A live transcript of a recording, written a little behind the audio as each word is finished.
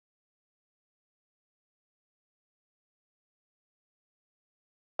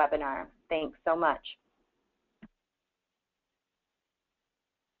webinar. Thanks so much.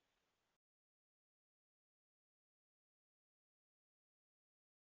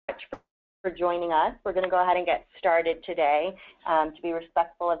 For joining us. We're going to go ahead and get started today to be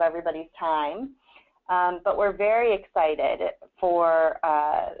respectful of everybody's time. But we're very excited for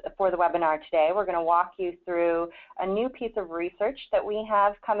the webinar today. We're going to walk you through a new piece of research that we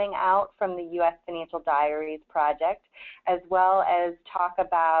have coming out from the US Financial Diaries project, as well as talk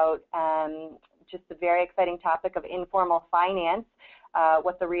about just the very exciting topic of informal finance,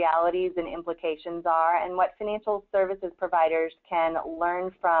 what the realities and implications are, and what financial services providers can learn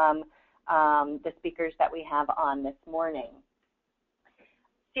from the speakers that we have on this morning.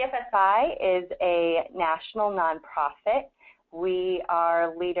 CFSI is a national nonprofit. We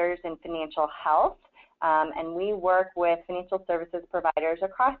are leaders in financial health, and we work with financial services providers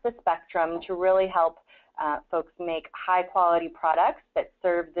across the spectrum to really help folks make high-quality products that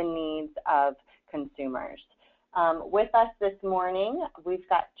serve the needs of consumers. With us this morning, we've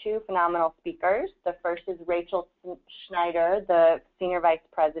got two phenomenal speakers. The first is Rachel Schneider, the Senior Vice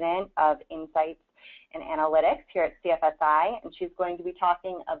President of Insights and Analytics here at CFSI, and she's going to be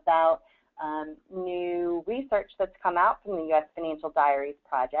talking about new research that's come out from the US Financial Diaries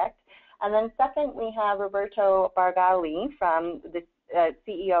project. And then second, we have Roberto Bargagli, from the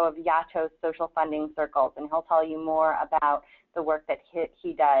CEO of Yattos Social Funding Circles, and he'll tell you more about the work that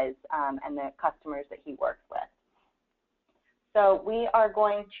he does and the customers that he works with. So we are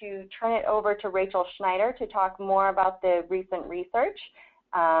going to turn it over to Rachel Schneider to talk more about the recent research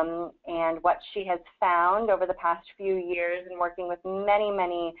and what she has found over the past few years in working with many,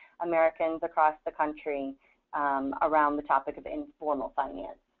 many Americans across the country around the topic of informal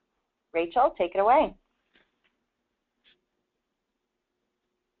finance. Rachel, take it away.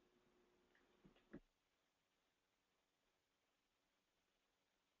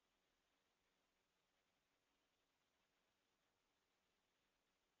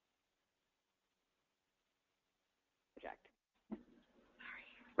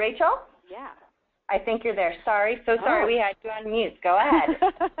 Rachel? Yeah. I think you're there. Sorry. So sorry we had you on mute. Go ahead.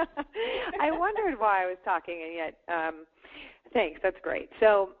 I wondered why I was talking, and yet, thanks. That's great.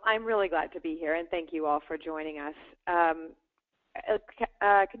 So I'm really glad to be here, and thank you all for joining us. Can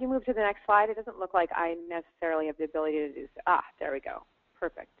you move to the next slide? It doesn't look like I necessarily have the ability to do so. Ah, there we go.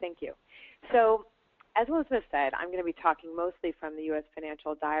 Perfect. Thank you. So as Elizabeth said, I'm going to be talking mostly from the US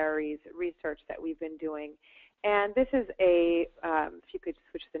Financial Diaries research that we've been doing. And this is a, if you could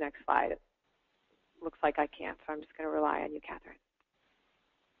switch to the next slide. It looks like I can't, so I'm just going to rely on you, Catherine.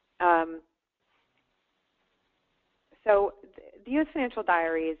 So the US Financial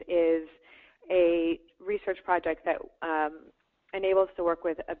Diaries is a research project that enables us to work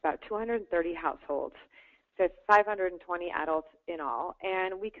with about 230 households, so 520 adults in all.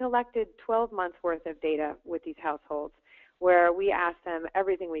 And we collected 12 months worth of data with these households, where we asked them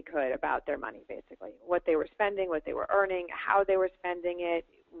everything we could about their money, basically, what they were spending, what they were earning, how they were spending it,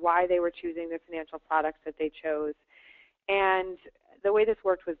 why they were choosing the financial products that they chose. And the way this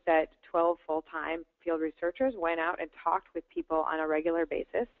worked was that 12 full-time field researchers went out and talked with people on a regular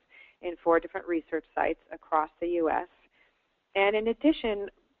basis in 4 different research sites across the U.S. And in addition,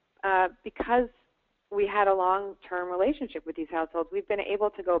 because we had a long-term relationship with these households, we've been able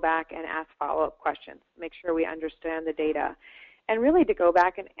to go back and ask follow-up questions, make sure we understand the data, and really to go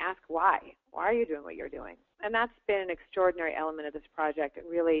back and ask why. Why are you doing what you're doing? And that's been an extraordinary element of this project. It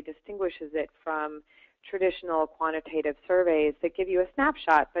really distinguishes it from traditional quantitative surveys that give you a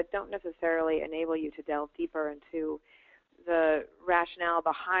snapshot but don't necessarily enable you to delve deeper into the rationale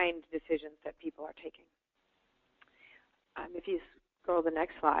behind decisions that people are taking. If you scroll to the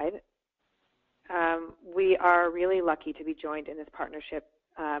next slide. We are really lucky to be joined in this partnership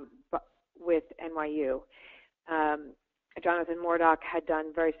with NYU. Jonathan Mordock had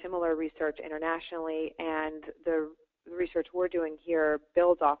done very similar research internationally, and the research we're doing here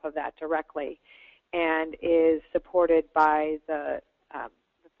builds off of that directly and is supported by the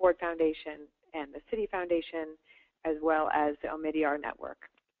Ford Foundation and the Citi Foundation, as well as the Omidyar Network.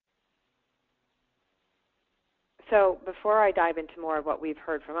 So before I dive into more of what we've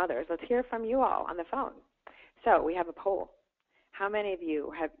heard from others, let's hear from you all on the phone. So we have a poll. How many of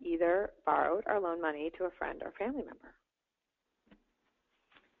you have either borrowed or loaned money to a friend or family member?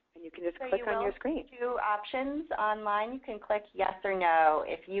 And you can just click on your screen. 2 options online. You can click yes or no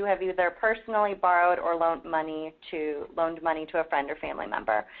if you have either personally borrowed or loaned money to a friend or family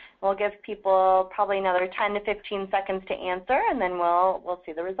member. We'll give people probably another 10 to 15 seconds to answer, and then we'll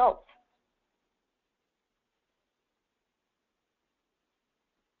see the results.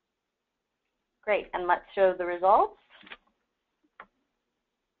 Great, and let's show the results.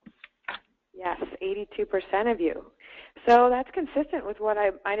 Yes, 82% of you. So that's consistent with what I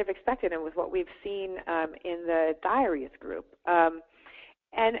might have expected and with what we've seen in the diaries group. And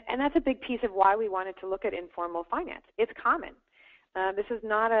that's a big piece of why we wanted to look at informal finance. It's common. This is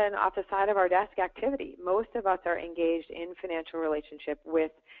not an off the side of our desk activity. Most of us are engaged in financial relationship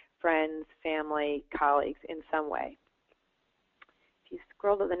with friends, family, colleagues in some way. If you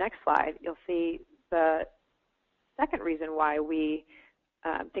scroll to the next slide, you'll see the second reason why we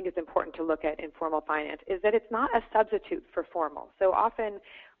think it's important to look at informal finance is that it's not a substitute for formal. So often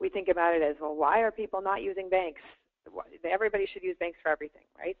we think about it as, well, why are people not using banks? Everybody should use banks for everything,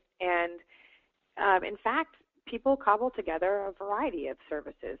 right? And in fact, people cobble together a variety of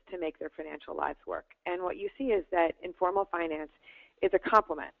services to make their financial lives work. And what you see is that informal finance is a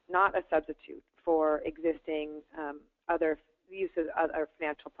complement, not a substitute for existing other uses of other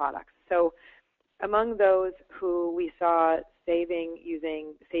financial products. So among those who we saw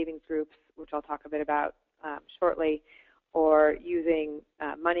using savings groups, which I'll talk a bit about shortly, or using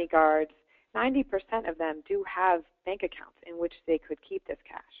money guards, 90% of them do have bank accounts in which they could keep this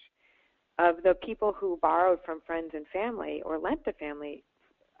cash. Of the people who borrowed from friends and family or lent to family,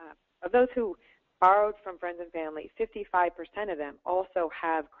 of those who borrowed from friends and family, 55% of them also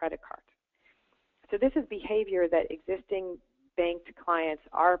have credit cards. So this is behavior that existing banked clients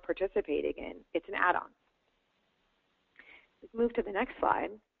are participating in. It's an add-on. Let's move to the next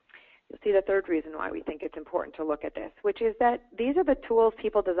slide. You'll see the third reason why we think it's important to look at this, which is that these are the tools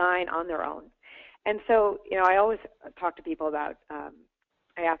people design on their own. And so, I always talk to people about,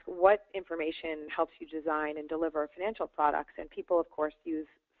 I ask what information helps you design and deliver financial products, and people, of course, use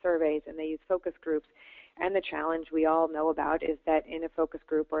surveys and they use focus groups. And the challenge we all know about is that in a focus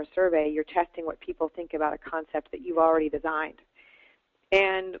group or a survey, you're testing what people think about a concept that you've already designed.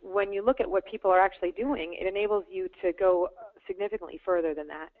 And when you look at what people are actually doing, it enables you to go significantly further than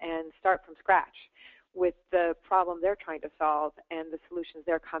that and start from scratch with the problem they're trying to solve and the solutions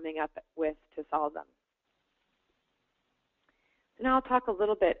they're coming up with to solve them. So now I'll talk a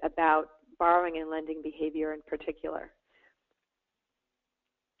little bit about borrowing and lending behavior in particular.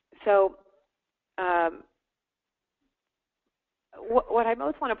 So what I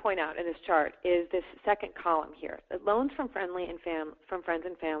most want to point out in this chart is this second column here. Loans from friends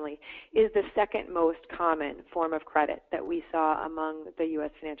and family is the second most common form of credit that we saw among the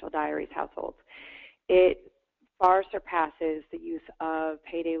US Financial Diaries households. It far surpasses the use of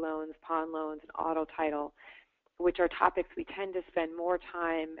payday loans, pawn loans, and auto title, which are topics we tend to spend more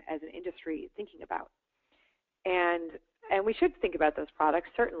time as an industry thinking about. And we should think about those products,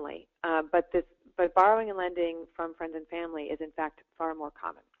 certainly, but borrowing and lending from friends and family is, in fact, far more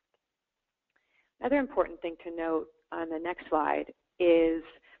common. Another important thing to note on the next slide is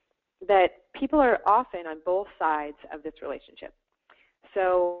that people are often on both sides of this relationship.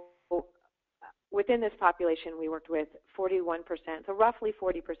 So within this population, we worked with 41%, so roughly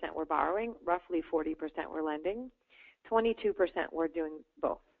 40% were borrowing, roughly 40% were lending, 22% were doing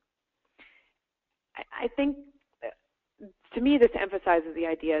both. I think, to me, this emphasizes the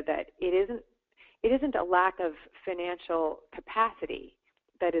idea that it isn't a lack of financial capacity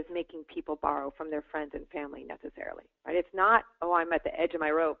that is making people borrow from their friends and family necessarily. Right? It's not, oh, I'm at the edge of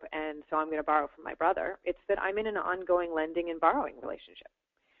my rope and so I'm going to borrow from my brother. It's that I'm in an ongoing lending and borrowing relationship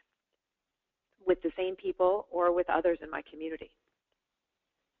with the same people or with others in my community.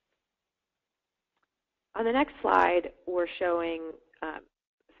 On the next slide, we're showing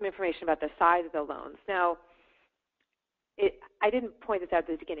some information about the size of the loans. Now, I didn't point this out at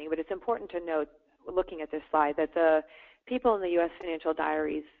the beginning, but it's important to note, looking at this slide, that the people in the US Financial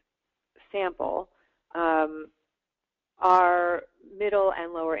Diaries sample are middle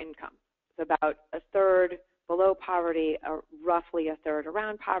and lower income. It's about a third below poverty, roughly a third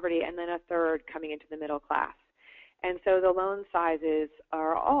around poverty, and then a third coming into the middle class. And so the loan sizes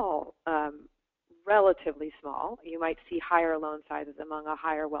are all relatively small. You might see higher loan sizes among a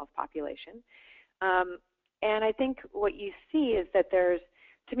higher wealth population. And I think what you see is that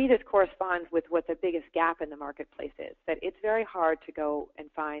to me, this corresponds with what the biggest gap in the marketplace is, that it's very hard to go and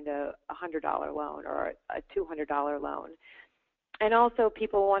find a $100 loan or a $200 loan. And also,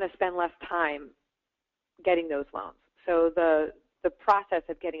 people want to spend less time getting those loans. So the process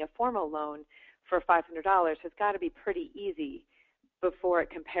of getting a formal loan for $500 has got to be pretty easy before it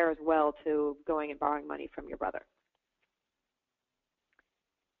compares well to going and borrowing money from your brother.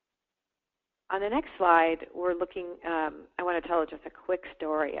 On the next slide, we're looking, I want to tell just a quick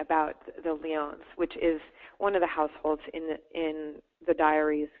story about the Leons, which is one of the households in the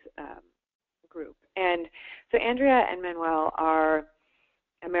Diaries group. And so Andrea and Manuel are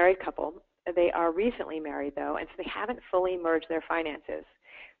a married couple. They are recently married, though, and so they haven't fully merged their finances.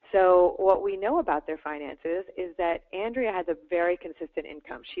 So what we know about their finances is that Andrea has a very consistent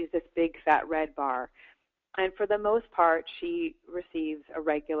income. She's this big fat red bar. And for the most part, she receives a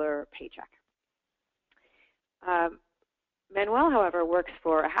regular paycheck. Manuel, however, works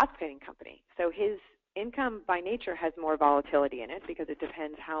for a house cleaning company. So his income by nature has more volatility in it because it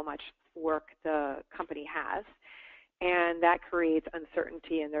depends how much work the company has. And that creates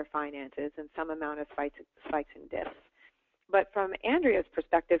uncertainty in their finances and some amount of spikes and dips. But from Andrea's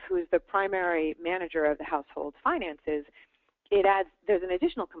perspective, who's the primary manager of the household's finances, there's an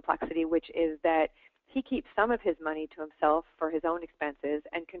additional complexity, which is that he keeps some of his money to himself for his own expenses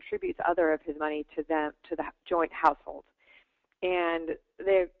and contributes other of his money to the joint household. And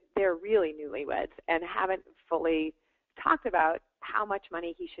they're really newlyweds and haven't fully talked about how much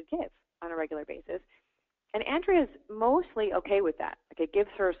money he should give on a regular basis. And Andrea's mostly okay with that. Like, it gives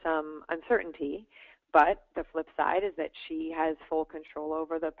her some uncertainty, but the flip side is that she has full control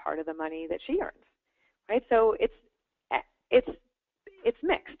over the part of the money that she earns, right? So it's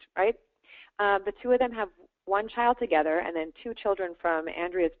mixed, right? The two of them have one child together and then two children from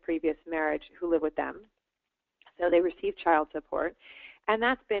Andrea's previous marriage who live with them. So they receive child support, and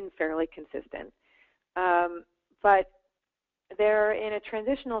that's been fairly consistent. But they're in a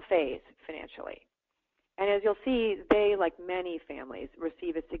transitional phase financially. And as you'll see, they, like many families,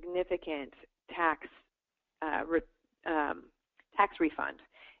 receive a significant tax refund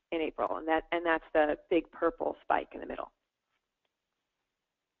in April, and that's the big purple spike in the middle.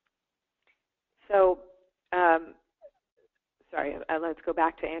 So, let's go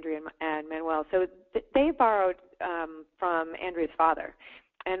back to Andrea and Manuel. So they borrowed from Andrea's father,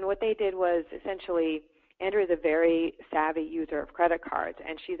 and what they did was essentially, Andrea is a very savvy user of credit cards,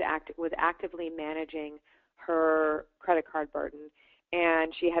 and she was actively managing her credit card burden,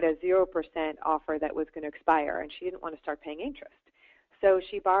 and she had a 0% offer that was going to expire, and she didn't want to start paying interest. So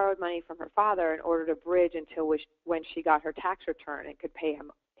she borrowed money from her father in order to bridge until when she got her tax return and could pay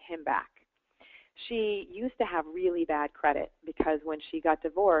him back. She used to have really bad credit because when she got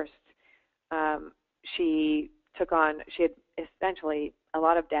divorced, she had essentially a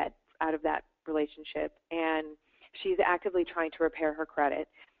lot of debt out of that relationship, and she's actively trying to repair her credit,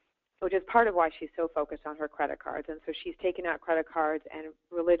 which is part of why she's so focused on her credit cards. And so she's taken out credit cards and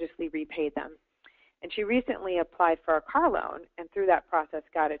religiously repaid them. And she recently applied for a car loan, and through that process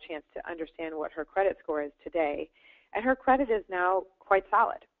got a chance to understand what her credit score is today. And her credit is now quite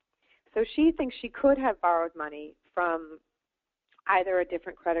solid. So she thinks she could have borrowed money from either a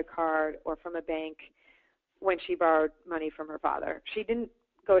different credit card or from a bank when she borrowed money from her father. She didn't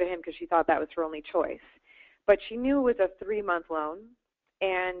go to him because she thought that was her only choice. But she knew it was a 3-month loan,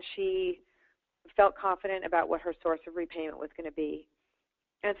 and she felt confident about what her source of repayment was going to be.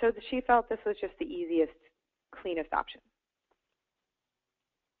 And so she felt this was just the easiest, cleanest option.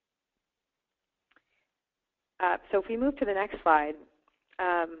 So if we move to the next slide,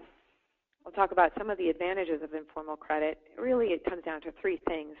 we'll talk about some of the advantages of informal credit. Really, it comes down to 3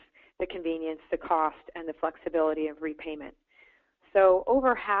 things: the convenience, the cost, and the flexibility of repayment. So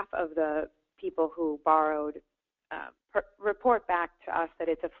over half of the people who borrowed report back to us that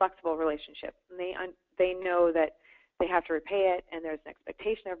it's a flexible relationship. And they know that they have to repay it, and there's an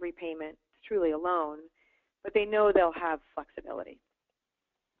expectation of repayment. It's truly a loan, but they know they'll have flexibility.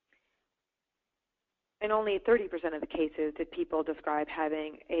 In only 30% of the cases did people describe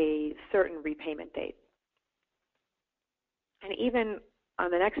having a certain repayment date. And even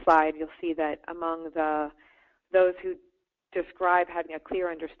on the next slide, you'll see that among those who describe having a clear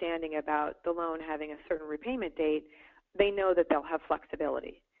understanding about the loan having a certain repayment date, they know that they'll have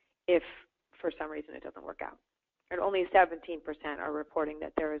flexibility if for some reason it doesn't work out. And only 17% are reporting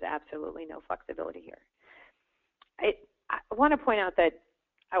that there is absolutely no flexibility here. I want to point out that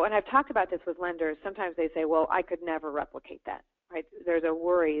when I've talked about this with lenders, sometimes they say, well, I could never replicate that. Right? There's a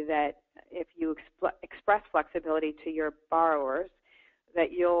worry that if you express flexibility to your borrowers,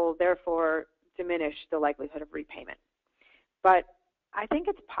 that you'll therefore diminish the likelihood of repayment. But I think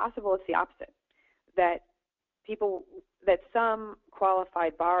it's possible it's the opposite, that some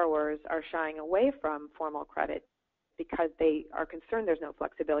qualified borrowers are shying away from formal credit because they are concerned there's no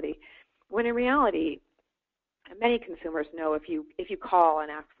flexibility, when in reality, many consumers know if you call and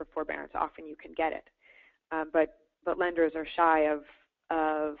ask for forbearance, often you can get it. But lenders are shy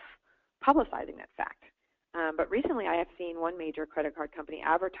of publicizing that fact. But recently I have seen one major credit card company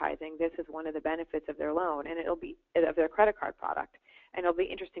advertising this is one of the benefits of their loan, and it'll be of their credit card product, and it'll be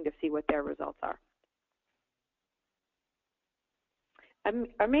interesting to see what their results are.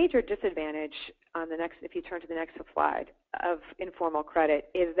 A major disadvantage on the next, if you turn to the next slide, of informal credit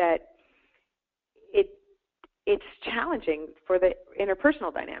is that it's challenging for the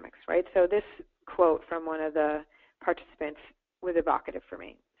interpersonal dynamics, right? So this quote from one of the participants was evocative for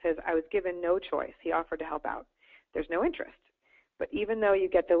me. It says, "I was given no choice. He offered to help out. There's no interest. But even though you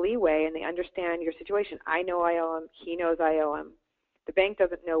get the leeway and they understand your situation, I know I owe him, he knows I owe him. The bank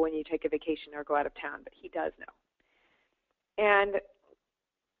doesn't know when you take a vacation or go out of town, but he does know." And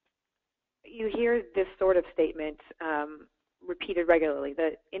you hear this sort of statement repeated regularly.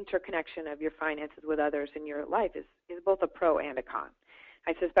 The interconnection of your finances with others in your life is both a pro and a con.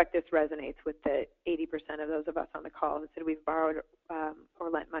 I suspect this resonates with the 80% of those of us on the call who said we've borrowed or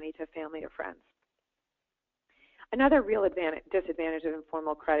lent money to family or friends. Another real disadvantage of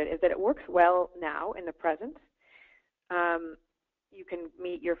informal credit is that it works well now in the present. You can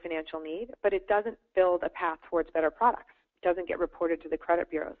meet your financial need, but it doesn't build a path towards better products. It doesn't get reported to the credit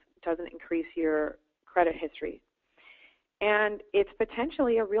bureaus. It doesn't increase your credit history. And it's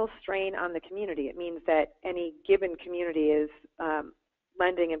potentially a real strain on the community. It means that any given community is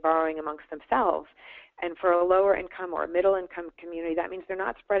lending and borrowing amongst themselves. And for a lower income or a middle income community, that means they're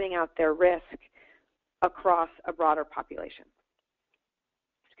not spreading out their risk across a broader population.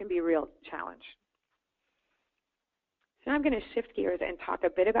 It can be a real challenge. So now I'm going to shift gears and talk a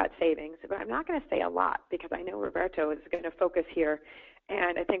bit about savings, but I'm not going to say a lot because I know Roberto is going to focus here,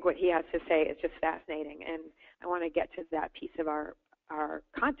 and I think what he has to say is just fascinating, and I want to get to that piece of our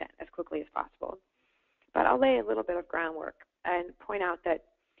content as quickly as possible. But I'll lay a little bit of groundwork and point out that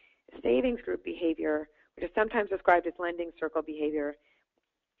savings group behavior, which is sometimes described as lending circle behavior,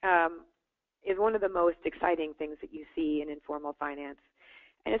 is one of the most exciting things that you see in informal finance.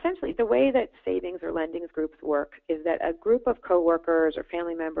 And essentially, the way that savings or lending groups work is that a group of coworkers or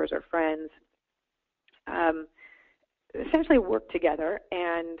family members or friends essentially work together,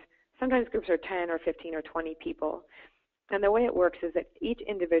 and sometimes groups are 10 or 15 or 20 people. And the way it works is that each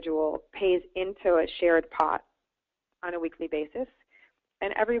individual pays into a shared pot on a weekly basis,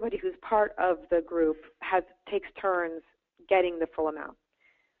 and everybody who's part of the group takes turns getting the full amount.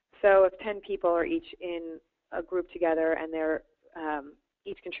 So if 10 people are each in a group together and they're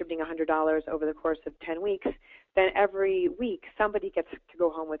each contributing $100 over the course of 10 weeks, then every week somebody gets to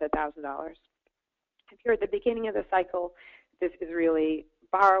go home with $1,000. If you're at the beginning of the cycle, this is really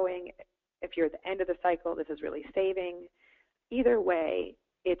borrowing. If you're at the end of the cycle, this is really saving. Either way,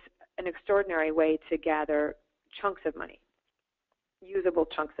 it's an extraordinary way to gather chunks of money, usable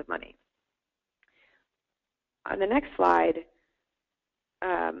chunks of money. On the next slide,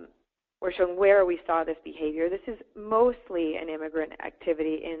 we're showing where we saw this behavior. This is mostly an immigrant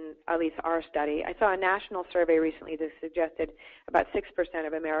activity in at least our study. I saw a national survey recently that suggested about 6%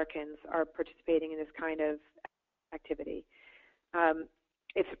 of Americans are participating in this kind of activity.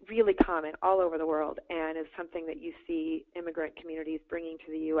 It's really common all over the world and is something that you see immigrant communities bringing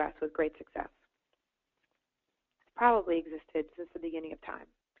to the U.S. with great success. It's probably existed since the beginning of time.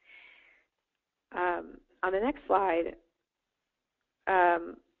 On the next slide,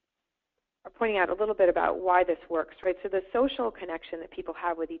 we're pointing out a little bit about why this works, right? So the social connection that people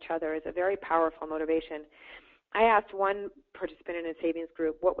have with each other is a very powerful motivation. I asked one participant in a savings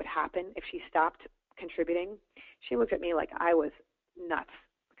group what would happen if she stopped contributing. She looked at me like I was nuts.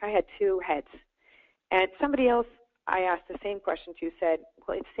 Like I had two heads. And somebody else I asked the same question to said,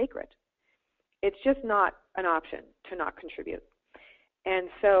 well, it's sacred. It's just not an option to not contribute. And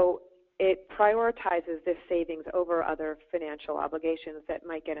so it prioritizes this savings over other financial obligations that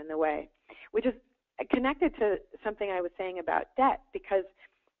might get in the way, which is connected to something I was saying about debt, because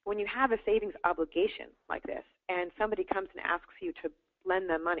when you have a savings obligation like this and somebody comes and asks you to lend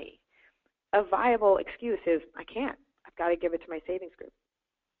them money, a viable excuse is, I can't. I've got to give it to my savings group,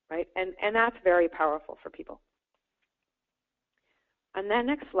 right? And that's very powerful for people. On that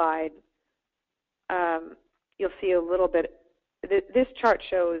next slide, you'll see a little bit. This chart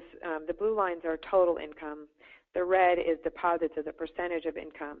shows the blue lines are total income. The red is deposits as a percentage of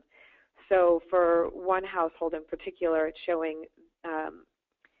income. So for one household in particular, it's showing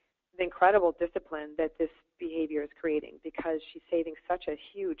the incredible discipline that this behavior is creating because she's saving such a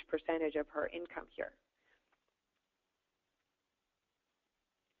huge percentage of her income here.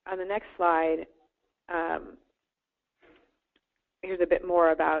 On the next slide, here's a bit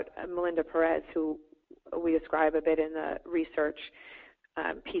more about Melinda Perez, who we describe a bit in the research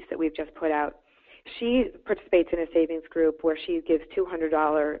piece that we've just put out. She participates in a savings group where she gives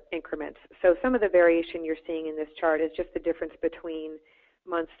 $200 increments. So some of the variation you're seeing in this chart is just the difference between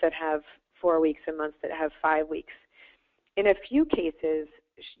months that have 4 weeks and months that have 5 weeks. In a few cases,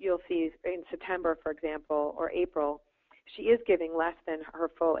 you'll see in September, for example, or April, she is giving less than her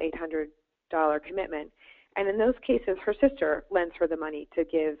full $800 commitment. And in those cases, her sister lends her the money to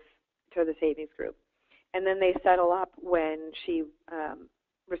give to the savings group. and then they settle up when she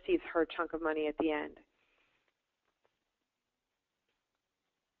receives her chunk of money at the end.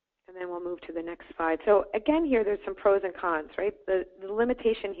 And then we'll move to the next slide. So again, here there's some pros and cons, right? The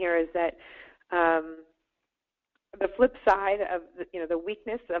limitation here is that the flip side of the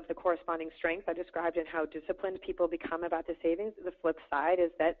weakness of the corresponding strength I described in how disciplined people become about the savings. The flip side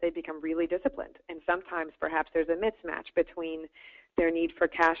is that they become really disciplined, and sometimes perhaps there's a mismatch between their need for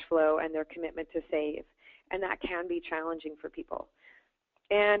cash flow and their commitment to save, and that can be challenging for people.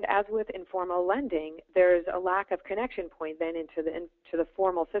 And as with informal lending, there's a lack of connection point then into the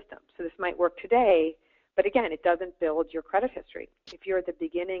formal system. So this might work today, but again, it doesn't build your credit history. If you're at the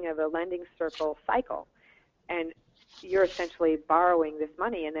beginning of a lending circle cycle and you're essentially borrowing this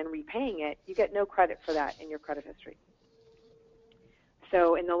money and then repaying it, you get no credit for that in your credit history.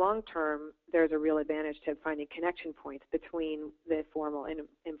 So in the long term, there's a real advantage to finding connection points between the formal and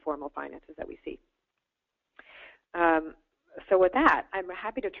informal finances that we see. So with that, I'm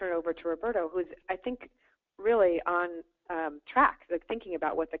happy to turn it over to Roberto, who's, I think, really on track, like thinking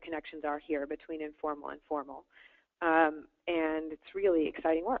about what the connections are here between informal and formal. And it's really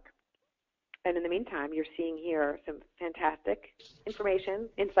exciting work. And in the meantime, you're seeing here some fantastic information,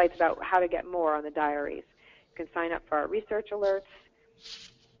 insights about how to get more on the diaries. You can sign up for our research alerts.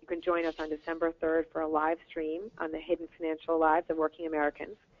 You can join us on December 3rd for a live stream on the hidden financial lives of working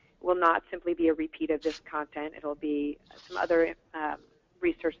Americans. It will not simply be a repeat of this content. It will be some other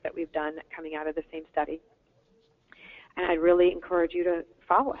research that we've done coming out of the same study. And I'd really encourage you to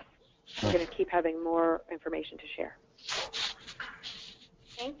follow us. We're going to keep having more information to share.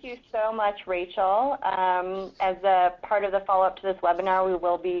 Thank you so much, Rachel. As a part of the follow-up to this webinar, we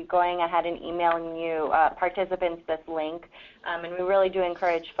will be going ahead and emailing you participants this link. And we really do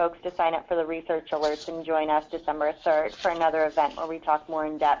encourage folks to sign up for the research alerts and join us December 3rd for another event where we talk more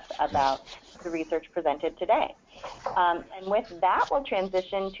in depth about the research presented today. And with that, we'll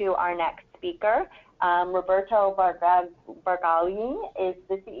transition to our next speaker. Roberto Bargagli is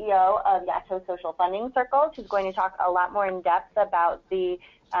the CEO of Yattos Social Funding Circles, who's going to talk a lot more in depth about the,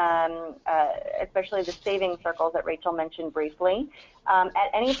 especially the savings circles that Rachel mentioned briefly.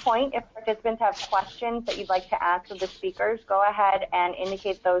 At any point, if participants have questions that you'd like to ask of the speakers, go ahead and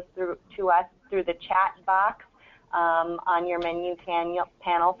indicate those to us through the chat box on your menu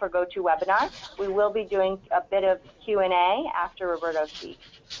panel for GoToWebinar. We will be doing a bit of Q&A after Roberto speaks.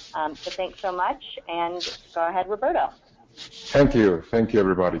 So thanks so much, and go ahead, Roberto. Thank you,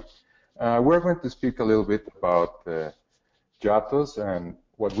 everybody. We're going to speak a little bit about Yattos and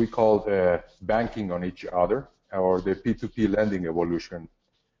what we call banking on each other, or the P2P lending evolution.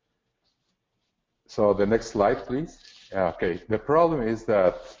 So the next slide, please. Okay, the problem is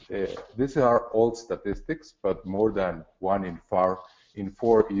that these are old statistics, but more than 1 in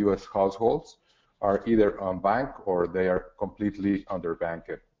 4 US households are either unbanked or they are completely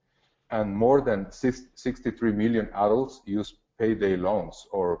underbanked. And more than 63 million adults use payday loans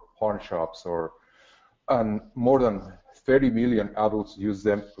or pawn shops, and more than 30 million adults use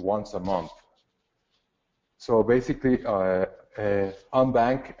them once a month. So basically,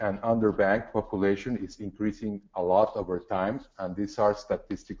 unbanked and underbanked population is increasing a lot over time, and these are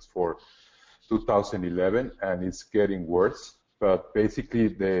statistics for 2011, and it's getting worse. But basically,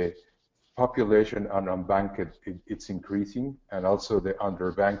 the population and unbanked, it's increasing, and also the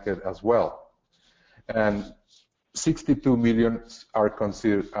underbanked as well. And 62 million are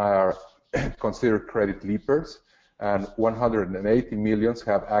considered credit leapers, and 180 million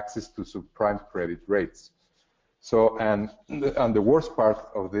have access to subprime credit rates. So, and the worst part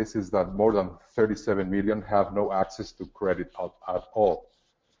of this is that more than 37 million have no access to credit at all.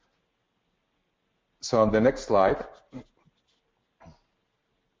 So on the next slide,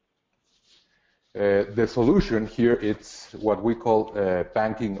 the solution here is what we call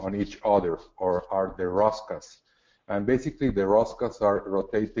banking on each other, or are the ROSCAs. And basically the ROSCAs are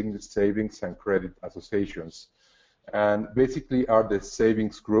rotating savings and credit associations. And basically are the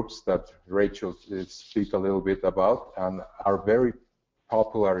savings groups that Rachel speak a little bit about, and are very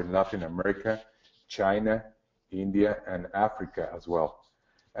popular in Latin America, China, India, and Africa as well.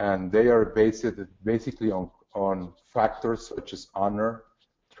 And they are based basically on factors such as honor,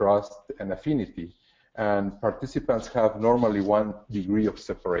 trust, and affinity. And participants have normally 1 degree of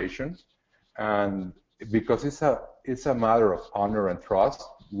separation. And because it's a matter of honor and trust,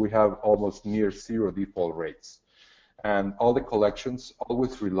 we have almost near 0 default rates. And all the collections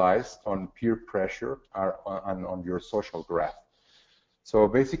always relies on peer pressure and on your social graph. So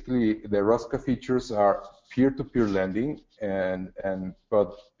basically, the ROSCA features are peer-to-peer lending,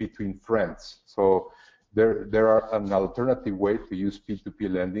 but between friends. So there are an alternative way to use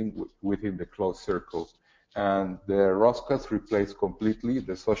P2P lending within the closed circle. And the Roscas replace completely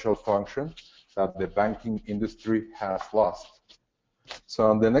the social function that the banking industry has lost. So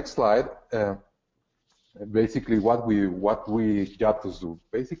on the next slide, basically what we Yattos do.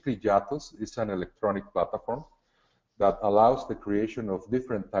 Basically, Yattos is an electronic platform that allows the creation of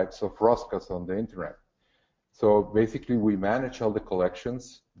different types of Roscas on the internet. So basically, we manage all the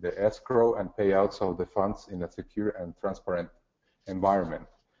collections, the escrow and payouts of the funds in a secure and transparent environment.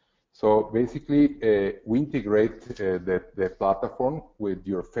 So basically, we integrate the platform with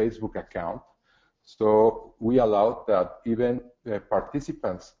your Facebook account. So we allow that even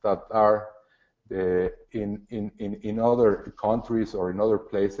participants that are in other countries or in other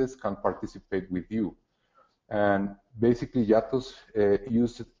places can participate with you. And basically, Yattos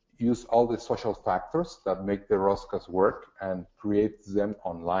use all the social factors that make the Roscas work and creates them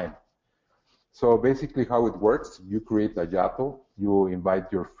online. So basically how it works, you create a Yatto, you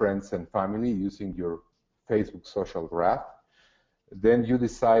invite your friends and family using your Facebook social graph. Then you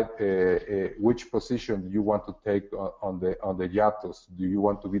decide which position you want to take on the Yattos. Do you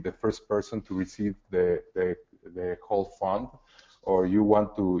want to be the first person to receive the whole fund, or you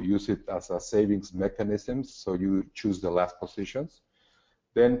want to use it as a savings mechanism, so you choose the last positions?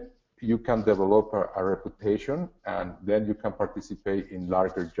 Then you can develop a reputation, and then you can participate in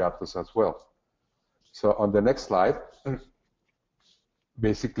larger Yattos as well. So on the next slide,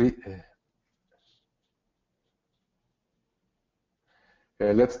 basically,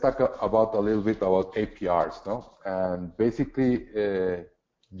 let's talk about a little bit about APRs, no? And basically,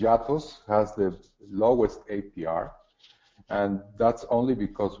 Yattos has the lowest APR, and that's only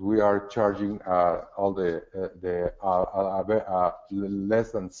because we are charging all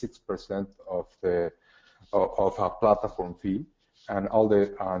less than 6% of a platform fee, and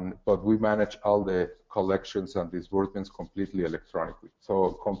but we manage all the collections and disbursements completely electronically.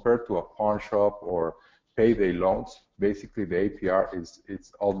 So compared to a pawn shop or payday loans, basically the APR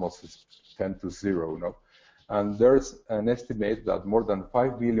it's almost 10 to 0, no? And there's an estimate that more than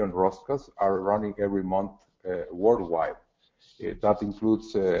 5 billion Roscas are running every month worldwide. That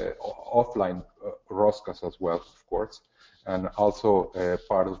includes offline Roscas as well, of course, and also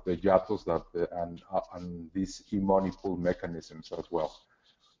part of the Yattos and these e-money pool mechanisms as well.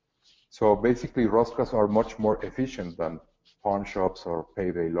 So basically, Roscas are much more efficient than pawn shops or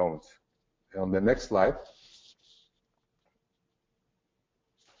payday loans. On the next slide,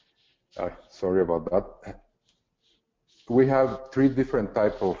 sorry about that. We have 3 different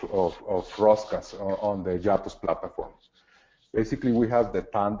types of Roscas on the Yattos platform. Basically, we have the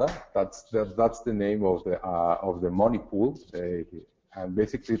Tanda. That's the name of the money pool, and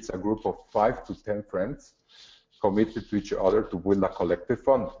basically it's a group of 5 to 10 friends committed to each other to build a collective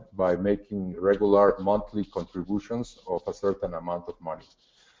fund by making regular monthly contributions of a certain amount of money.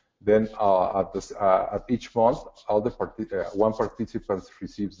 Then at each month, all one participant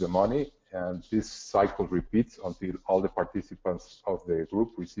receives the money, and this cycle repeats until all the participants of the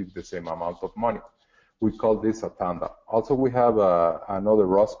group receive the same amount of money. We call this a Tanda. Also, we have another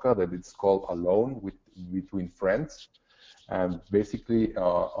Rosca that is called a loan between friends. And basically,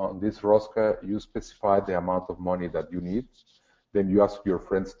 on this Rosca, you specify the amount of money that you need. Then you ask your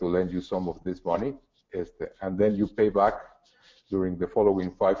friends to lend you some of this money, and then you pay back during the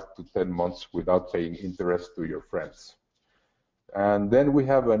following 5 to 10 months without paying interest to your friends. And then we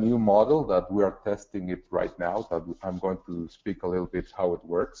have a new model that we are testing it right now, that I'm going to speak a little bit how it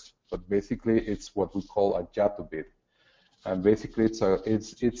works. But basically, it's what we call a Yatto bid. And basically,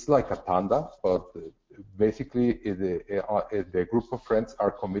 it's like a Tanda, but basically the group of friends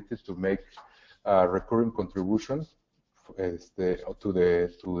are committed to make a recurring contribution to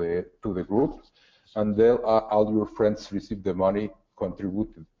the group, and all your friends receive the money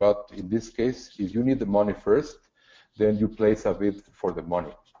contributed. But in this case, if you need the money first, then you place a bid for the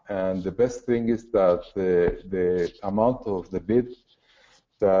money. And the best thing is that the amount of the bid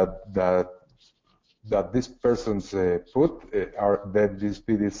that this person's then this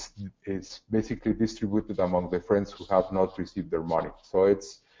bid is basically distributed among the friends who have not received their money. So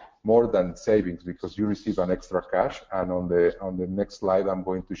it's more than savings because you receive an extra cash. And on the next slide, I'm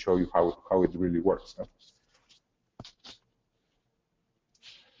going to show you how it really works.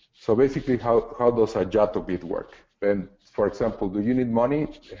 So basically, how does a Yatto bid work? And for example, do you need money?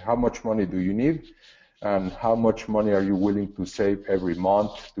 How much money do you need? And how much money are you willing to save every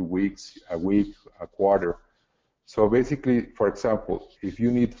month, 2 weeks, a week, a quarter? So basically, for example, if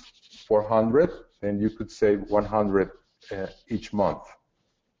you need 400, then you could save 100 each month.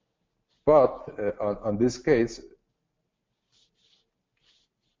 But on this case,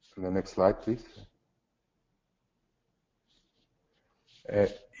 the next slide, please.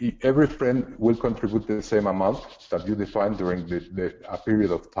 every friend will contribute the same amount that you define during a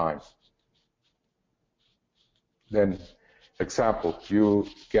period of time. Then, example, you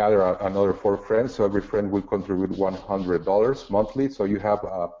gather another 4 friends, so every friend will contribute $100 monthly, so you have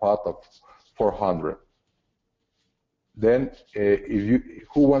a pot of 400. Then,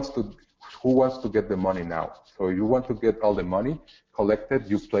 who wants to get the money now? So you want to get all the money collected,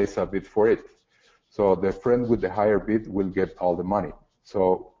 you place a bid for it. So the friend with the higher bid will get all the money.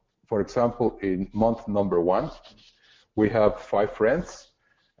 So, for example, in month number 1, we have 5 friends,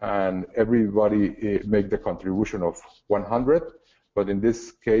 and everybody make the contribution of 100. But in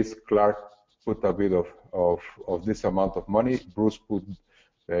this case, Clark put a bid of this amount of money. Bruce put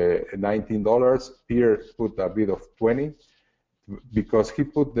 $19. Peter put a bid of 20. Because he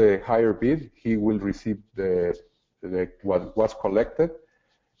put the higher bid, he will receive what was collected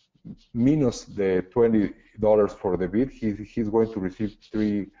minus the $20 for the bid. He's going to receive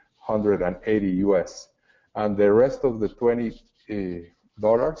 380 US, and the rest of the $20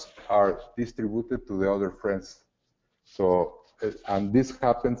 are distributed to the other friends. So, and this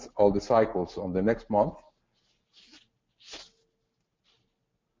happens all the cycles. On the next month,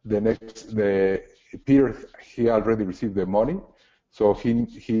 Peter, he already received the money, so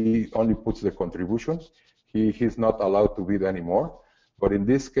he only puts the contribution. He's not allowed to bid anymore. But in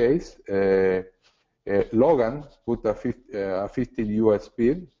this case, Logan put a 15 US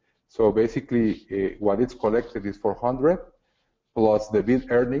bid. So basically, what is collected is 400 plus the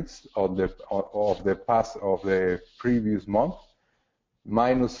bid earnings of the previous month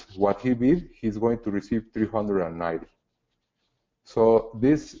minus what he bid. He's going to receive 390. So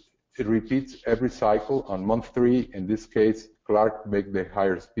this repeats every cycle. On month 3, in this case, Clark make the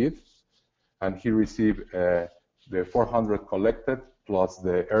highest bid, and he received the 400 collected plus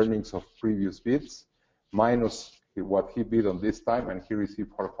the earnings of previous bids minus what he bid on this time, and he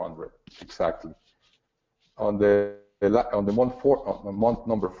received 400 exactly. On the month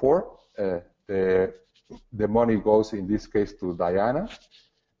number 4, the money goes in this case to Diana,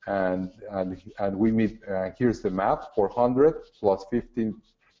 and we meet. Here's the math: 400 plus 15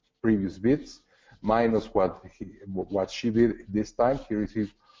 previous bids minus what she bid this time. He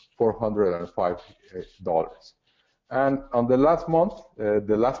received $405. And on the last month,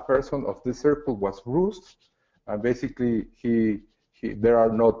 the last person of this circle was Bruce, and basically there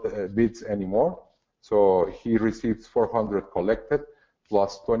are no bids anymore. So he receives 400 collected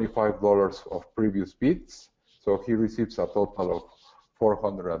plus $25 of previous bids. So he receives a total of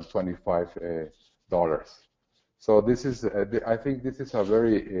 $425. So this is, I think this is a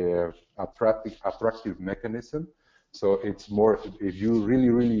very attractive mechanism. So it's more, if you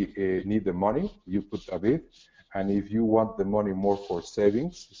really need the money, you put a bid. And if you want the money more for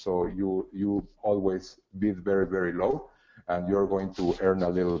savings, so you always bid very, very low, and you're going to earn a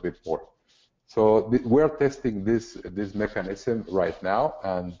little bit more. So we're testing this mechanism right now,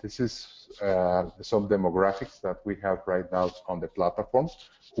 and this is some demographics that we have right now on the platform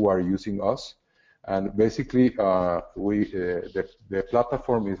who are using us. And basically, the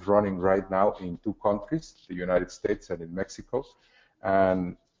platform is running right now in 2 countries, the United States and in Mexico.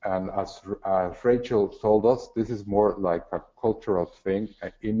 And as Rachel told us, this is more like a cultural thing,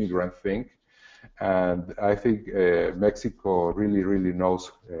 an immigrant thing. And I think Mexico really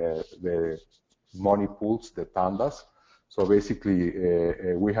knows the money pools, the tandas. So basically,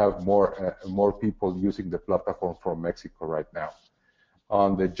 we have more people using the platform from Mexico right now.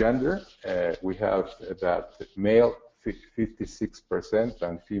 On the gender, we have that male 56%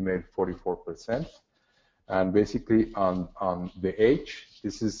 and female 44%. And basically on the age,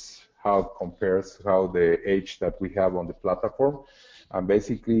 this is how it compares how the age that we have on the platform. And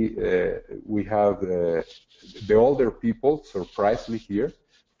basically we have the older people, surprisingly here,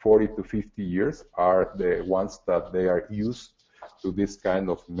 40 to 50 years are the ones that they are used to this kind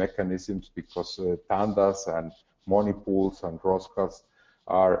of mechanisms, because tandas and money pools and roscas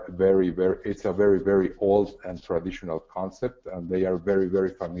are it's a very old and traditional concept, and they are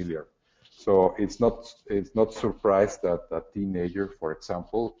very familiar. So it's not surprised that a teenager, for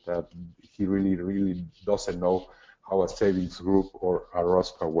example, that he really doesn't know how a savings group or a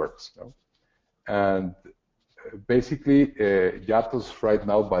rosca works. No? And basically, Yattos right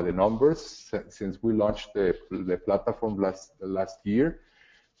now, by the numbers, since we launched the platform last year,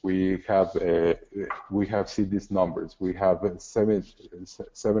 we have seen these numbers. We have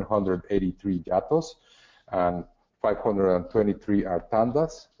 783 Yattos, and 523 are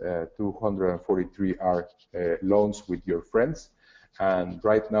tandas, 243 are loans with your friends, and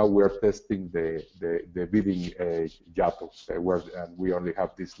right now we're testing the bidding Yattos, and we only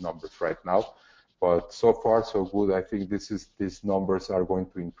have these numbers right now. but so far so good. I think these numbers are going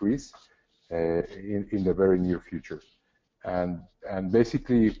to increase in the very near future. And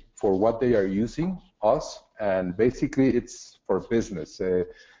basically for what they are using us, and basically it's for business.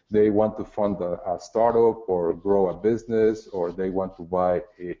 They want to fund a startup or grow a business, or they want to buy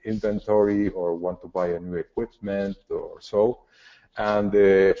inventory or want to buy a new equipment or so. And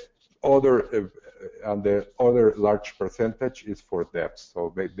the other large percentage is for debts.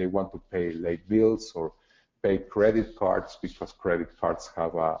 So they want to pay late bills or pay credit cards, because credit cards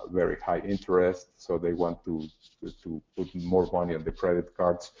have a very high interest. So they want to put more money on the credit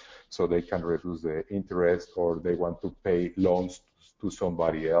cards so they can reduce the interest, or they want to pay loans to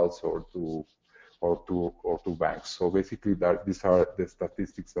somebody else or to banks. So basically these are the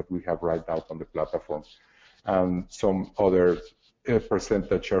statistics that we have right now on the platform. And some other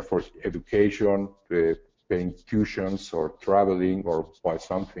percentage are for education, paying tuitions or traveling or buy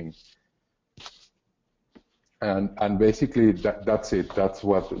something. And basically that's it. That's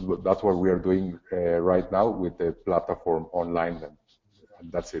what we are doing right now with the platform online,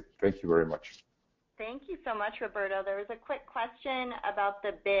 and that's it. Thank you very much. Thank you so much, Roberto. There was a quick question about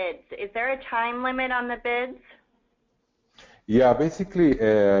the bids. Is there a time limit on the bids? Yeah, basically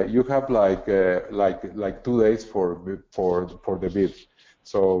you have like 2 days for the bid.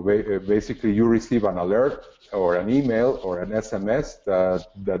 So basically you receive an alert or an email or an SMS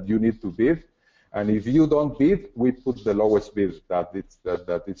that you need to bid. And if you don't bid, we put the lowest bid that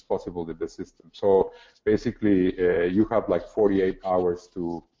it's possible in the system. So basically, you have like 48 hours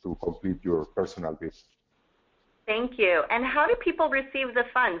to complete your personal bid. Thank you. And how do people receive the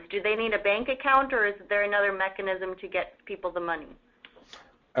funds? Do they need a bank account, or is there another mechanism to get people the money?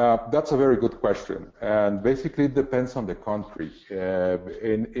 That's a very good question. And basically, it depends on the country.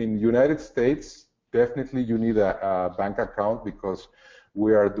 In United States, definitely you need a bank account, because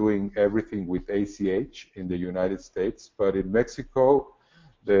we are doing everything with ACH in the United States. But in Mexico,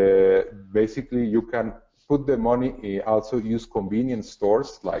 basically you can put the money, also use convenience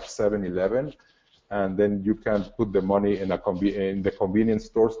stores like 7-Eleven, and then you can put the money in the convenience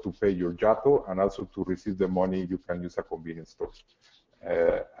stores to pay your Yatto, and also to receive the money you can use a convenience store.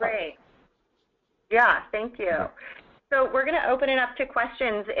 Great. Yeah, thank you. Yeah. So we're going to open it up to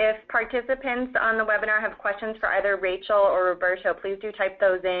questions. If participants on the webinar have questions for either Rachel or Roberto, please do type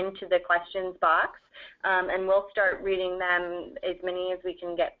those into the questions box, and we'll start reading them, as many as we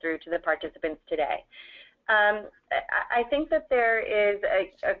can get through, to the participants today. I think that there is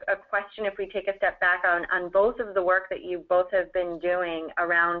a question, if we take a step back, on both of the work that you both have been doing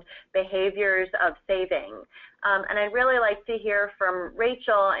around behaviors of saving. And I'd really like to hear from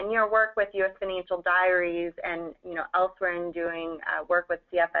Rachel and your work with US Financial Diaries and elsewhere in doing work with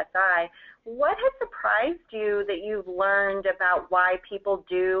CFSI. What has surprised you that you've learned about why people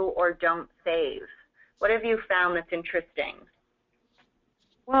do or don't save? What have you found that's interesting?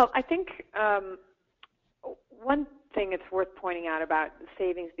 Well, I think one thing it's worth pointing out about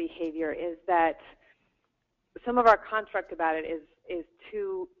savings behavior is that some of our construct about it is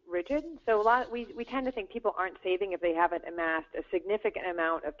too rigid. So we tend to think people aren't saving if they haven't amassed a significant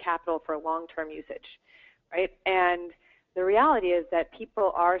amount of capital for long-term usage, right? And the reality is that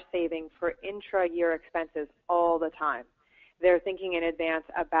people are saving for intra-year expenses all the time. They're thinking in advance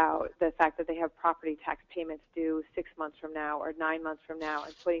about the fact that they have property tax payments due 6 months from now or 9 months from now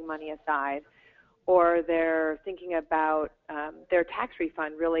and putting money aside. Or they're thinking about their tax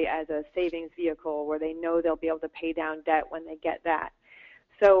refund really as a savings vehicle where they know they'll be able to pay down debt when they get that.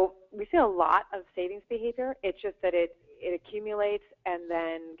 So we see a lot of savings behavior. It's just that it accumulates and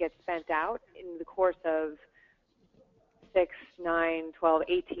then gets spent out in the course of 6, 9, 12,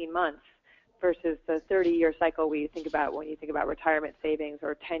 18 months versus the 30-year cycle we think about when you think about retirement savings,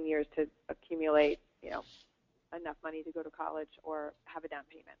 or 10 years to accumulate, enough money to go to college or have a down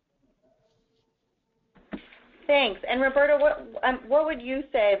payment. Thanks. And Roberto, what would you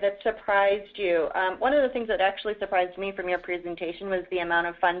say that surprised you? One of the things that actually surprised me from your presentation was the amount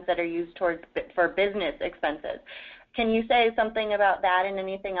of funds that are used for business expenses. Can you say something about that and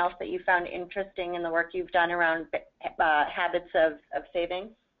anything else that you found interesting in the work you've done around habits of saving?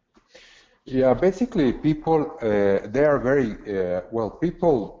 Yeah, basically people, they are very,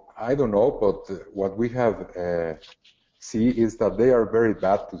 people, I don't know, but what we have see is that they are very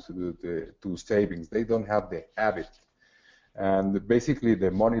bad to savings. They don't have the habit. And basically the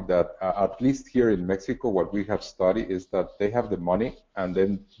money that, at least here in Mexico, what we have studied is that they have the money and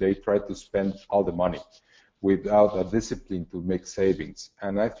then they try to spend all the money without a discipline to make savings.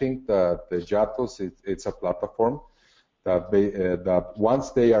 And I think that the Yattos, it's a platform that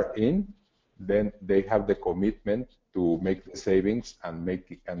once they are in, then they have the commitment to make the savings and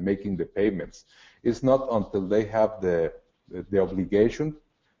making the payments. It's not until they have the obligation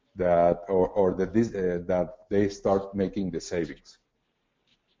that that they start making the savings.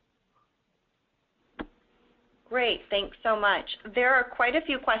 Great, thanks so much. There are quite a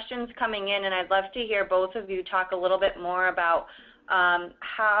few questions coming in, and I'd love to hear both of you talk a little bit more about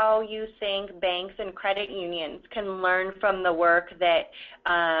how you think banks and credit unions can learn from the work that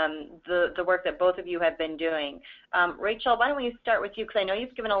the work that both of you have been doing. Rachel, why don't we start with you, because I know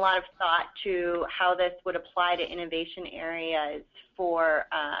you've given a lot of thought to how this would apply to innovation areas for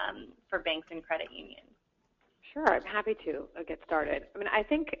banks and credit unions. Sure, I'm happy to get started. I mean, I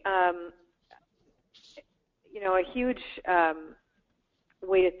think a huge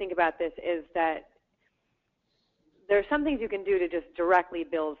way to think about this is that there are some things you can do to just directly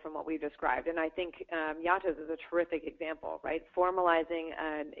build from what we've described, and I think Yattos is a terrific example, right? Formalizing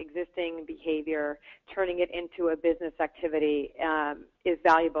an existing behavior, turning it into a business activity is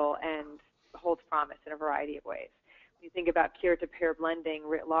valuable and holds promise in a variety of ways. When you think about peer-to-peer lending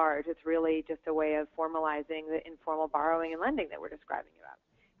writ large, it's really just a way of formalizing the informal borrowing and lending that we're describing.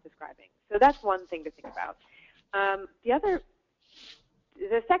 So that's one thing to think about.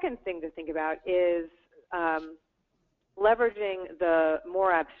 The second thing to think about is leveraging the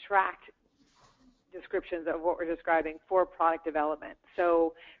more abstract descriptions of what we're describing for product development.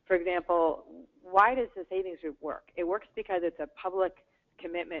 So, for example, why does the savings group work? It works because it's a public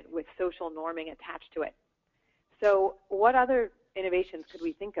commitment with social norming attached to it. So what other innovations could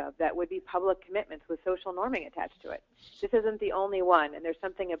we think of that would be public commitments with social norming attached to it? This isn't the only one, and there's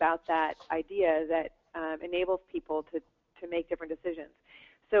something about that idea that enables people to make different decisions.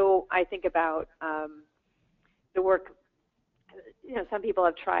 So I think about the work, some people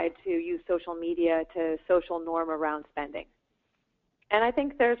have tried to use social media to social norm around spending. And I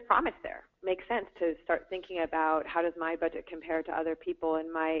think there's promise there. It makes sense to start thinking about how does my budget compare to other people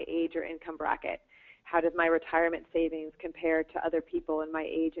in my age or income bracket? How does my retirement savings compare to other people in my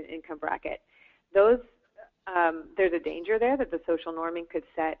age and income bracket? There's a danger there that the social norming could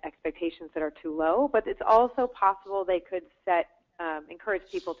set expectations that are too low, but it's also possible they could encourage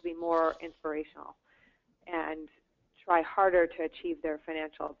people to be more inspirational and try harder to achieve their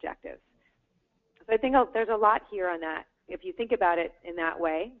financial objectives. So I think there's a lot here on that. If you think about it in that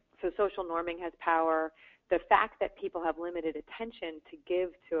way, so social norming has power. The fact that people have limited attention to give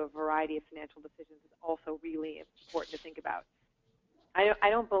to a variety of financial decisions is also really important to think about. I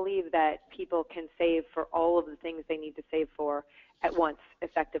don't believe that people can save for all of the things they need to save for at once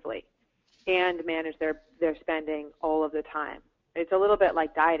effectively and manage their spending all of the time. It's a little bit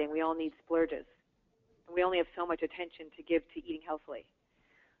like dieting. We all need splurges. We only have so much attention to give to eating healthily.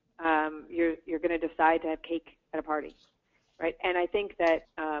 You're going to decide to have cake at a party, right? And I think that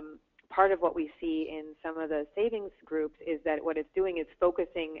part of what we see in some of the savings groups is that what it's doing is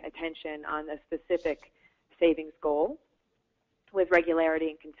focusing attention on a specific savings goal with regularity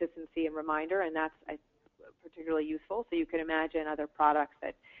and consistency and reminder, and that's particularly useful. So you can imagine other products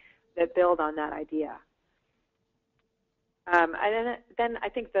that build on that idea. And then I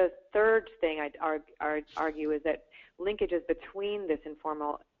think the third thing I'd argue is that linkages between this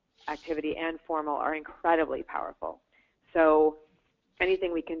informal activity and formal are incredibly powerful. So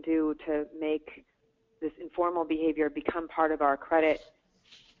anything we can do to make this informal behavior become part of our credit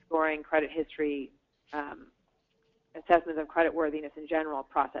scoring, credit history, assessment of creditworthiness in general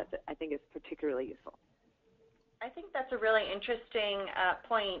process, I think is particularly useful. I think that's a really interesting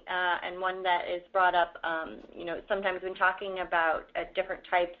point, and one that is brought up, sometimes when talking about different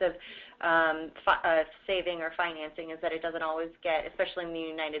types of saving or financing, is that it doesn't always get, especially in the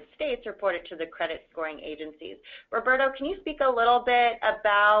United States, reported to the credit scoring agencies. Roberto, can you speak a little bit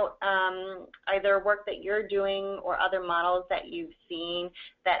about either work that you're doing or other models that you've seen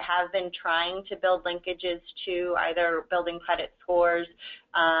that have been trying to build linkages to either building credit scores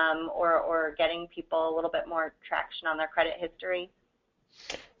or getting people a little bit more traction on their credit history?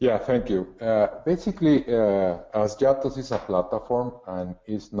 Yeah, thank you. Basically, as Yattos is a platform and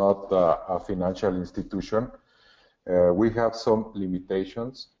is not a financial institution, we have some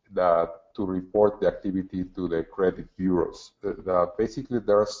limitations to report the activity to the credit bureaus. Basically,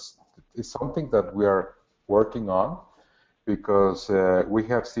 it's something that we are working on because we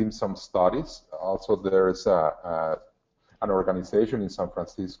have seen some studies. Also, there is an organization in San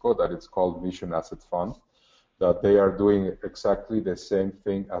Francisco that is called Mission Asset Fund, that they are doing exactly the same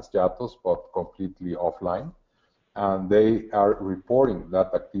thing as Yattos, but completely offline. And they are reporting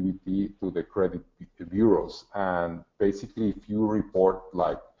that activity to the credit bureaus. And basically, if you report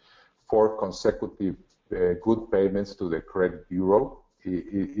like 4 consecutive good payments to the credit bureau,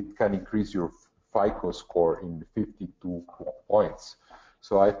 it can increase your FICO score in 52 points.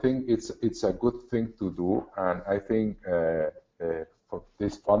 So I think it's a good thing to do, and I think for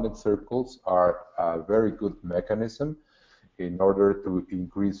these funding circles are a very good mechanism in order to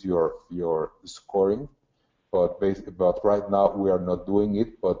increase your scoring. But right now we are not doing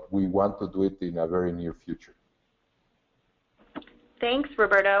it, but we want to do it in a very near future. Thanks,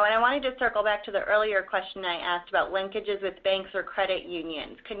 Roberto. And I wanted to circle back to the earlier question I asked about linkages with banks or credit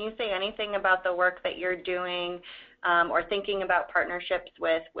unions. Can you say anything about the work that you're doing or thinking about partnerships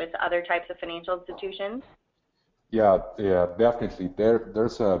with other types of financial institutions? Yeah, definitely.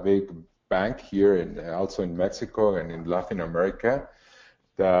 There's a big bank here, also in Mexico and in Latin America,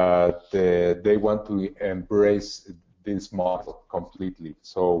 that they want to embrace this model completely.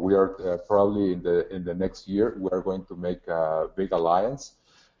 So we are probably in the next year we are going to make a big alliance,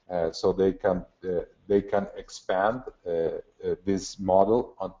 so they can expand this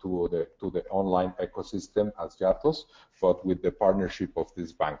model onto the online ecosystem as Yattos, but with the partnership of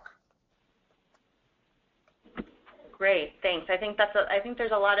this bank. Great, thanks. I think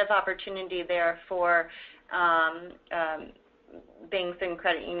there's a lot of opportunity there for banks and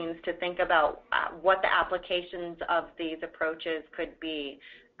credit unions to think about what the applications of these approaches could be,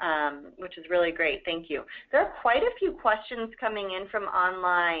 which is really great. Thank you. There are quite a few questions coming in from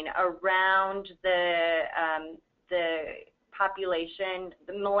online around the population,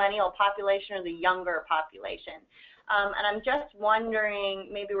 the millennial population or the younger population. And I'm just wondering,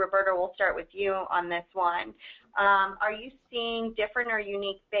 maybe Roberto, we'll start with you on this one. Are you seeing different or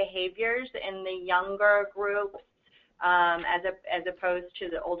unique behaviors in the younger groups as opposed to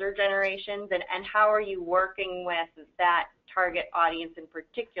the older generations, and how are you working with that target audience in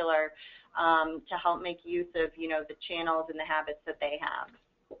particular to help make use of the channels and the habits that they have?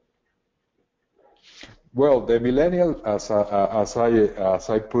 Well, the millennial, as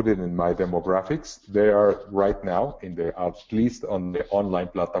I put it in my demographics, they are right now at least on the online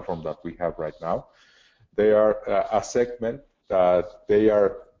platform that we have right now. They are a segment that they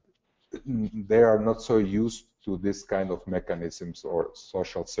are not so used to this kind of mechanisms or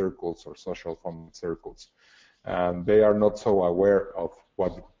social circles or social funding circles, and they are not so aware of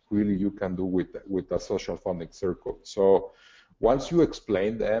what really you can do with a social funding circle. So once you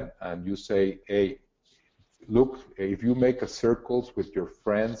explain them and you say, hey, look, if you make a circles with your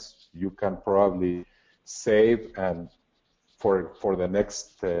friends, you can probably save and for the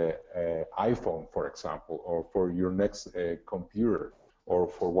next iPhone, for example, or for your next computer, or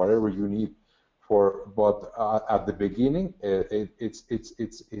for whatever you need. But at the beginning, it's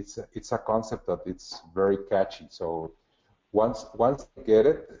a concept that it's very catchy. So once they get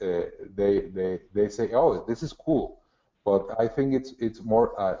it, they say, oh, this is cool. But I think it's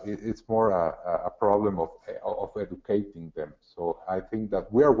more a problem of educating them. So I think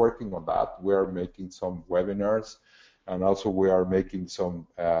that we are working on that. We are making some webinars, and also we are making some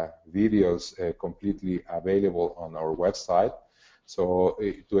videos completely available on our website. So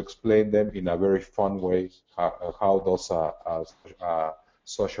to explain them in a very fun way how those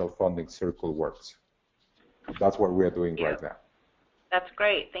social funding circle works. That's what we are doing right now. That's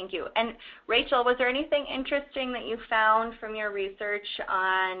great, thank you. And Rachel, was there anything interesting that you found from your research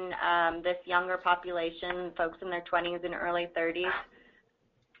on this younger population, folks in their 20s and early 30s?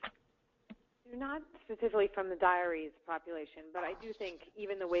 Not specifically from the diaries population, but I do think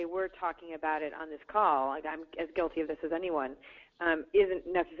even the way we're talking about it on this call, like I'm as guilty of this as anyone, isn't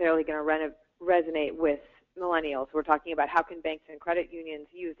necessarily going to resonate with millennials. We're talking about how can banks and credit unions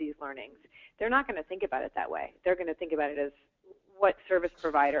use these learnings. They're not going to think about it that way. They're going to think about it as what service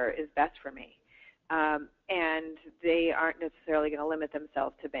provider is best for me. And they aren't necessarily going to limit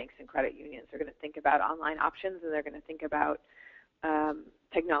themselves to banks and credit unions. They're going to think about online options, and they're going to think about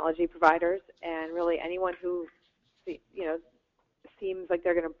technology providers, and really anyone who seems like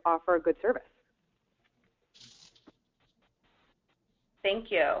they're going to offer a good service.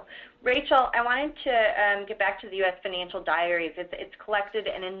 Thank you. Rachel, I wanted to get back to the US Financial Diaries. It's collected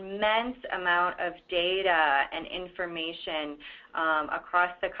an immense amount of data and information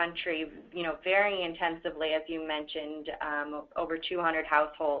across the country, very intensively, as you mentioned, over 200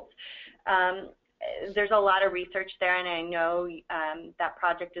 households. There's a lot of research there, and I know that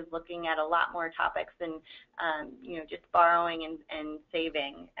project is looking at a lot more topics than just borrowing and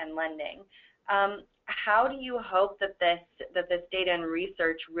saving and lending. How do you hope that this data and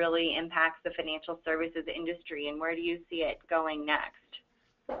research really impacts the financial services industry, and where do you see it going next?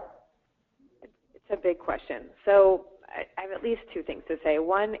 It's a big question. So I have at least two things to say.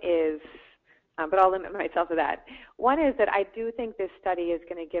 One is, but I'll limit myself to that. One is that I do think this study is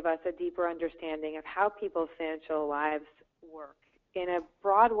going to give us a deeper understanding of how people's financial lives work in a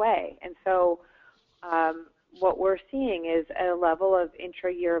broad way. And so what we're seeing is a level of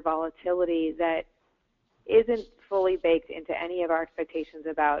intra-year volatility that isn't fully baked into any of our expectations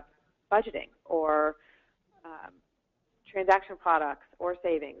about budgeting or transaction products or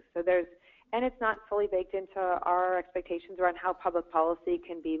savings. And it's not fully baked into our expectations around how public policy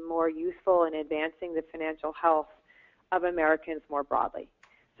can be more useful in advancing the financial health of Americans more broadly.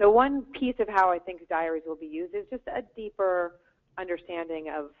 So one piece of how I think diaries will be used is just a deeper understanding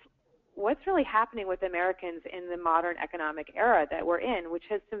of what's really happening with Americans in the modern economic era that we're in, which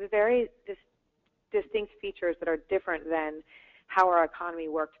has some very distinct features that are different than how our economy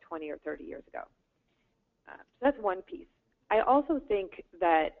worked 20 or 30 years ago. So that's one piece. I also think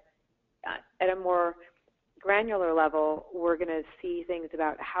that at a more granular level, we're going to see things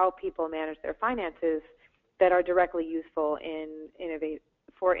about how people manage their finances that are directly useful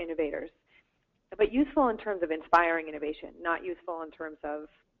for innovators, but useful in terms of inspiring innovation, not useful in terms of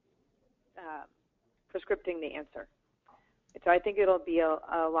prescripting the answer. And so I think it'll be a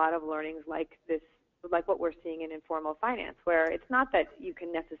lot of learnings like this, like what we're seeing in informal finance, where it's not that you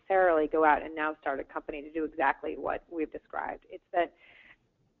can necessarily go out and now start a company to do exactly what we've described. It's that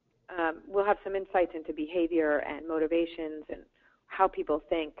we'll have some insights into behavior and motivations and how people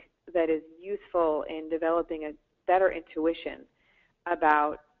think that is useful in developing a better intuition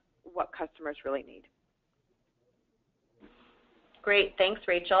about what customers really need. Great, thanks,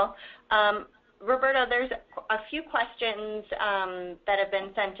 Rachel. Roberto, there's a few questions that have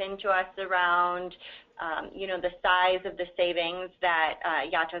been sent in to us around, the size of the savings that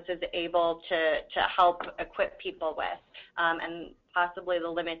Yattos is able to help equip people with, and possibly the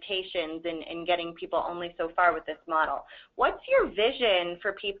limitations in getting people only so far with this model. What's your vision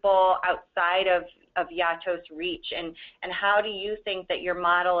for people outside of Yattos' reach, and how do you think that your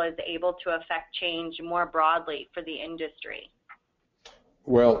model is able to affect change more broadly for the industry?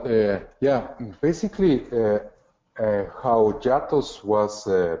 Well, basically how Yattos was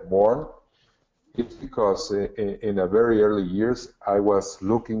born is because in a very early years I was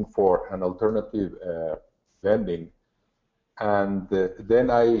looking for an alternative lending, and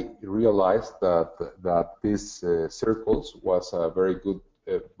then I realized that these circles was a very good,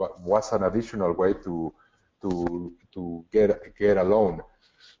 was an additional way to get a loan.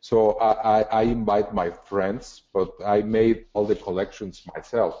 So I invite my friends, but I made all the collections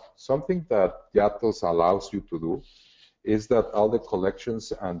myself. Something that Yattos allows you to do is that all the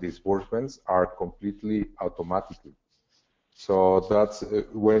collections and disbursements are completely automatically. So that's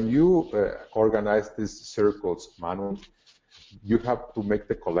when you organize these circles manually, you have to make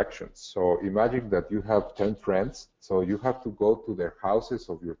the collections. So imagine that you have 10 friends, so you have to go to the houses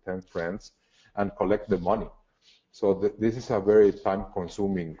of your 10 friends and collect the money. So this is a very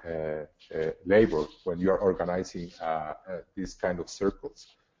time-consuming labor when you're organizing these kind of circles.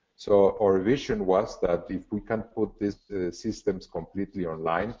 So our vision was that if we can put these systems completely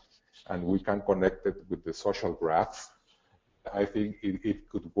online and we can connect it with the social graph, I think it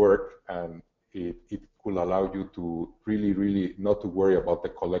could work, and it could allow you to really not to worry about the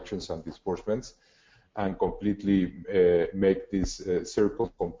collections and disbursements, and completely make this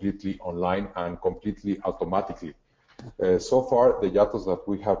circle completely online and completely automatically. So far, the Yattos that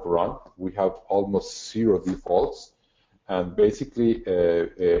we have run, we have almost 0 defaults, and basically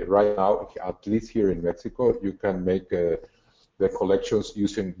right now, at least here in Mexico, you can make the collections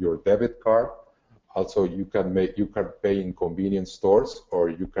using your debit card. Also, you can pay in convenience stores, or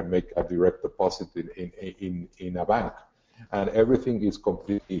you can make a direct deposit in a bank, and everything is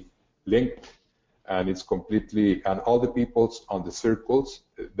completely linked, and it's completely, and all the people on the circles,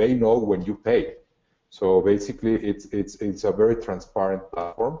 they know when you pay. So basically, it's a very transparent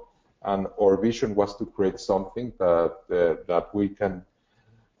platform, and our vision was to create something that we can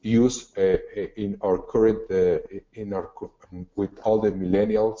use in our current with all the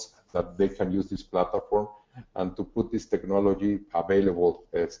millennials, that they can use this platform, and to put this technology available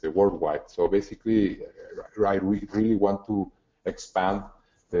worldwide. So basically, I really want to expand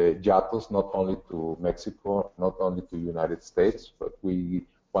the Yattos not only to Mexico, not only to the United States, but we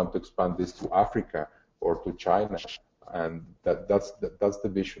want to expand this to Africa or to China, and that's the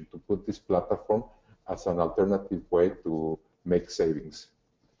vision, to put this platform as an alternative way to make savings.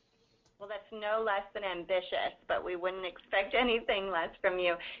 Well, that's no less than ambitious, but we wouldn't expect anything less from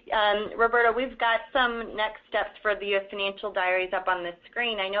you. Roberto, we've got some next steps for the US Financial Diaries up on the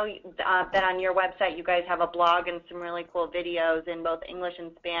screen. I know that on your website you guys have a blog and some really cool videos in both English and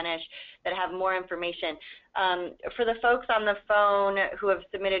Spanish that have more information. For the folks on the phone who have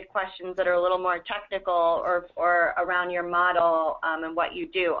submitted questions that are a little more technical or around your model and what you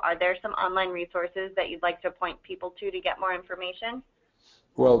do, are there some online resources that you'd like to point people to get more information?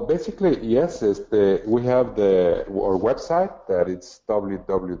 Well, basically, yes. We have our website that it's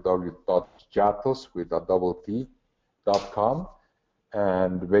www.yattos with a double T.com,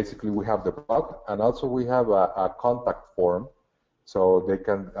 and basically we have the blog, and also we have a contact form, so they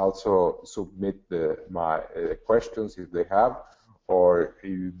can also submit my questions if they have, or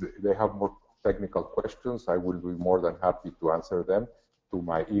if they have more technical questions, I will be more than happy to answer them to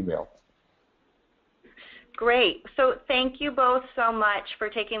my email. Great. So thank you both so much for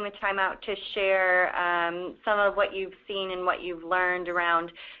taking the time out to share some of what you've seen and what you've learned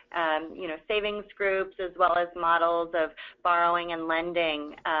around savings groups as well as models of borrowing and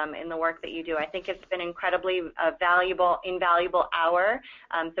lending in the work that you do. I think it's been incredibly invaluable hour,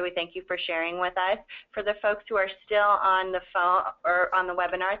 so we thank you for sharing with us. For the folks who are still on the phone or on the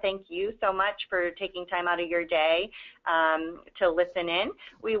webinar, thank you so much for taking time out of your day to listen in.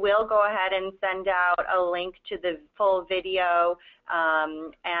 We will go ahead and send out a link to the full video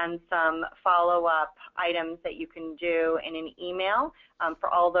and some follow-up items that you can do in an email for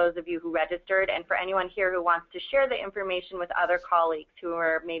all those of you who registered, and for anyone here who wants to share the information with other colleagues who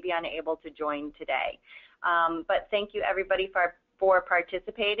are maybe unable to join today. But thank you everybody for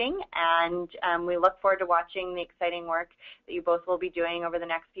participating, and we look forward to watching the exciting work that you both will be doing over the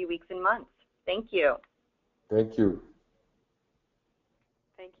next few weeks and months. Thank you. Thank you.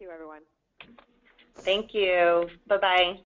 Thank you, everyone. Thank you. Bye-bye.